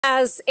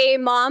As a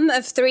mom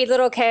of 3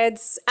 little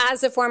kids,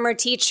 as a former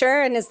teacher,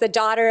 and as the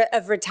daughter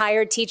of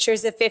retired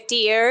teachers of 50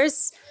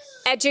 years,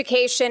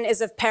 education is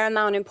of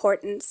paramount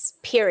importance,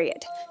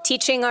 period.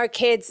 Teaching our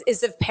kids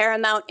is of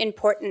paramount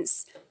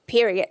importance,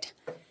 period.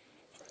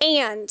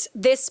 And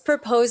this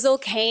proposal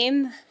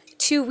came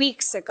 2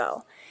 weeks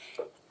ago.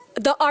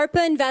 The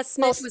ARPA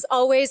investment was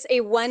always a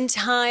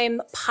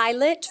one-time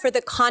pilot for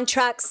the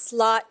contract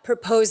slot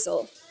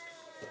proposal.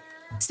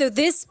 So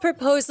this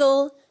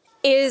proposal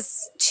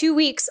is 2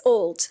 weeks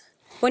old.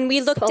 When we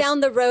look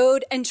down the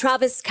road in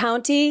Travis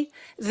County,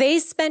 they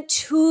spent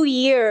 2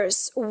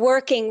 years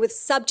working with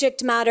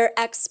subject matter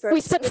experts.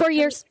 We spent 4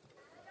 years.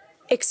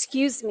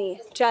 Excuse me,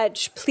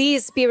 Judge,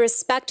 please be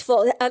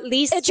respectful, at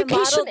least to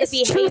model Education the is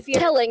behavior.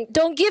 truth-telling.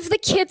 Don't give the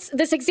kids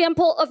this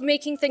example of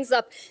making things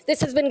up.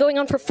 This has been going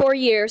on for 4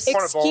 years.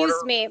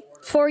 Excuse me.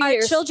 4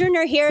 years. Our children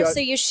are here,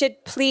 so you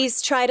should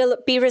please try to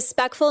be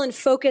respectful and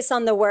focus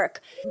on the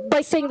work.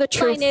 By saying the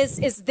truth. Line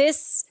is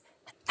this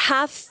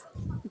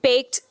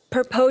half-baked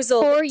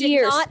proposal 4 did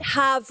years. not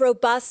have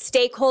robust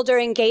stakeholder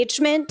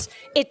engagement.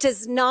 It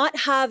does not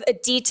have a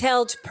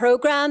detailed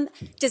program,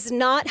 does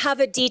not have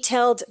a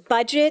detailed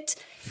budget.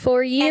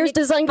 4 years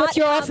designed with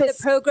your office.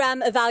 The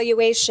program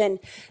evaluation.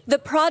 The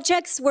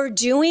projects we're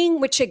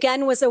doing, which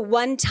again was a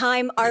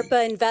one-time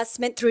ARPA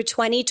investment through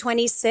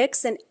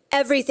 2026, and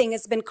everything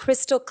has been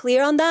crystal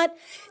clear on that.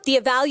 The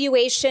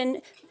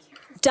evaluation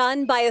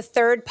done by a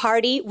third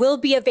party will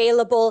be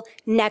available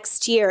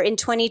next year in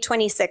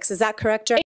 2026. Is that correct, Director?